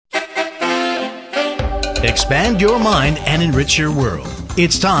Expand your mind and enrich your world.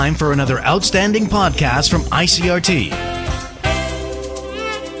 It's time for another outstanding podcast from ICRT.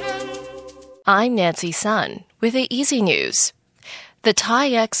 I'm Nancy Sun with the Easy News. The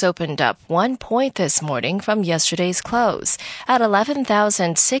TAIEX opened up 1 point this morning from yesterday's close at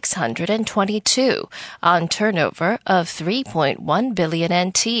 11,622 on turnover of 3.1 billion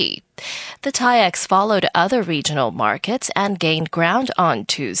NT. The TAIEX followed other regional markets and gained ground on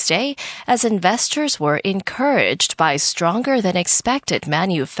Tuesday as investors were encouraged by stronger than expected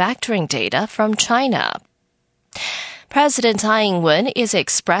manufacturing data from China. President Tsai Ing-wen is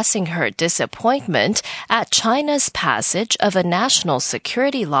expressing her disappointment at China's passage of a national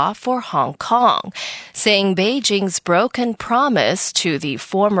security law for Hong Kong, saying Beijing's broken promise to the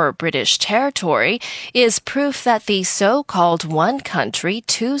former British territory is proof that the so-called one country,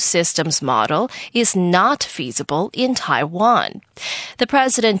 two systems model is not feasible in Taiwan. The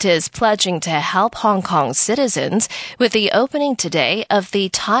president is pledging to help Hong Kong citizens with the opening today of the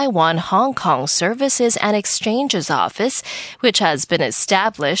Taiwan-Hong Kong Services and Exchanges Office, which has been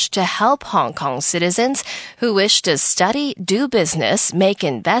established to help Hong Kong citizens who wish to study, do business, make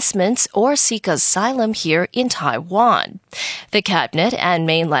investments, or seek asylum here in Taiwan. The Cabinet and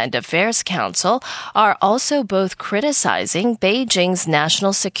Mainland Affairs Council are also both criticizing Beijing's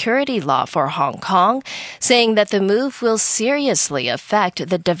national security law for Hong Kong, saying that the move will seriously affect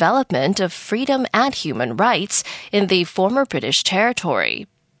the development of freedom and human rights in the former British territory.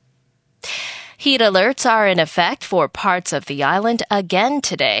 Heat alerts are in effect for parts of the island again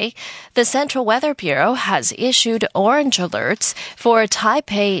today. The Central Weather Bureau has issued orange alerts for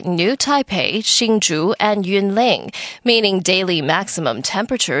Taipei, New Taipei, Hsinchu, and Yunlin, meaning daily maximum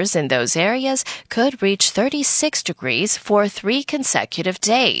temperatures in those areas could reach 36 degrees for 3 consecutive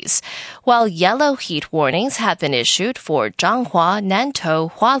days, while yellow heat warnings have been issued for Changhua,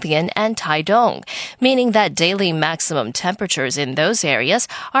 Nantou, Hualien, and Taidong, meaning that daily maximum temperatures in those areas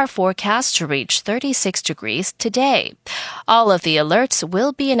are forecast to reach 36 degrees today. All of the alerts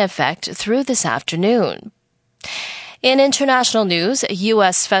will be in effect through this afternoon. In international news,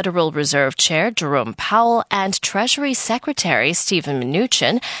 U.S. Federal Reserve Chair Jerome Powell and Treasury Secretary Steven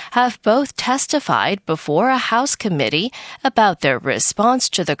Mnuchin have both testified before a House committee about their response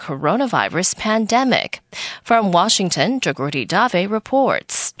to the coronavirus pandemic. From Washington, Jagruti Dave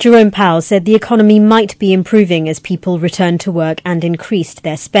reports. Jerome Powell said the economy might be improving as people returned to work and increased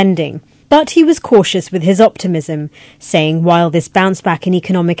their spending. But he was cautious with his optimism, saying while this bounce back in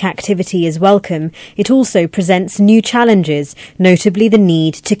economic activity is welcome, it also presents new challenges, notably the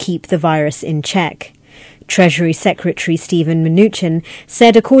need to keep the virus in check. Treasury Secretary Steven Mnuchin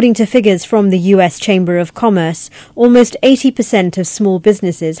said according to figures from the U.S. Chamber of Commerce, almost 80% of small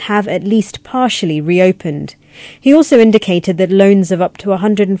businesses have at least partially reopened. He also indicated that loans of up to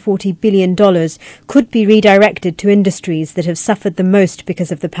 $140 billion could be redirected to industries that have suffered the most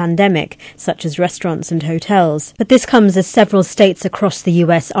because of the pandemic, such as restaurants and hotels. But this comes as several states across the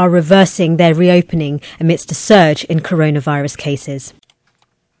U.S. are reversing their reopening amidst a surge in coronavirus cases.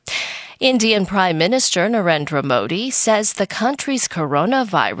 Indian Prime Minister Narendra Modi says the country's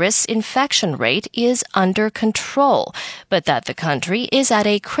coronavirus infection rate is under control, but that the country is at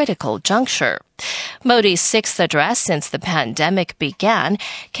a critical juncture. Modi's sixth address since the pandemic began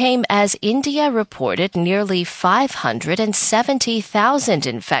came as India reported nearly 570,000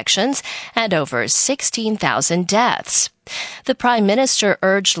 infections and over 16,000 deaths. The Prime Minister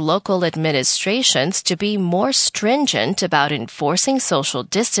urged local administrations to be more stringent about enforcing social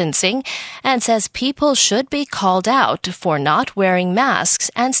distancing and says people should be called out for not wearing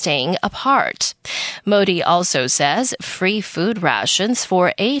masks and staying apart. Modi also says free food rations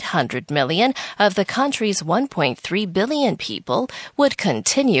for 800 million of the country's 1.3 billion people would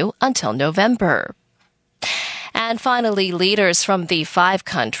continue until November. And finally, leaders from the 5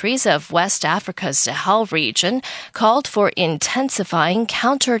 countries of West Africa's Sahel region called for intensifying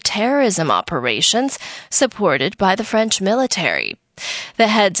counter-terrorism operations supported by the French military. The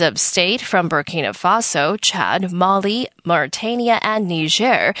heads of state from Burkina Faso, Chad, Mali, Mauritania, and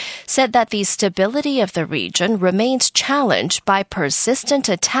Niger said that the stability of the region remains challenged by persistent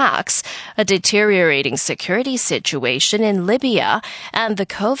attacks, a deteriorating security situation in Libya, and the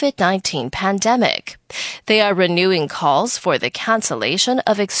COVID-19 pandemic. They are renewing calls for the cancellation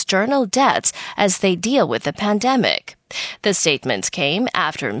of external debts as they deal with the pandemic. The statements came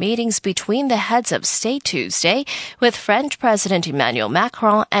after meetings between the heads of state Tuesday with French President Emmanuel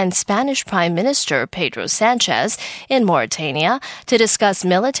Macron and Spanish Prime Minister Pedro Sanchez in Mauritania to discuss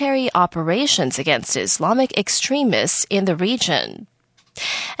military operations against Islamic extremists in the region.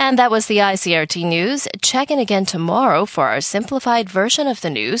 And that was the ICRT News. Check in again tomorrow for our simplified version of the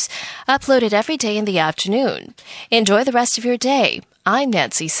news, uploaded every day in the afternoon. Enjoy the rest of your day. I'm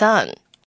Nancy Sun.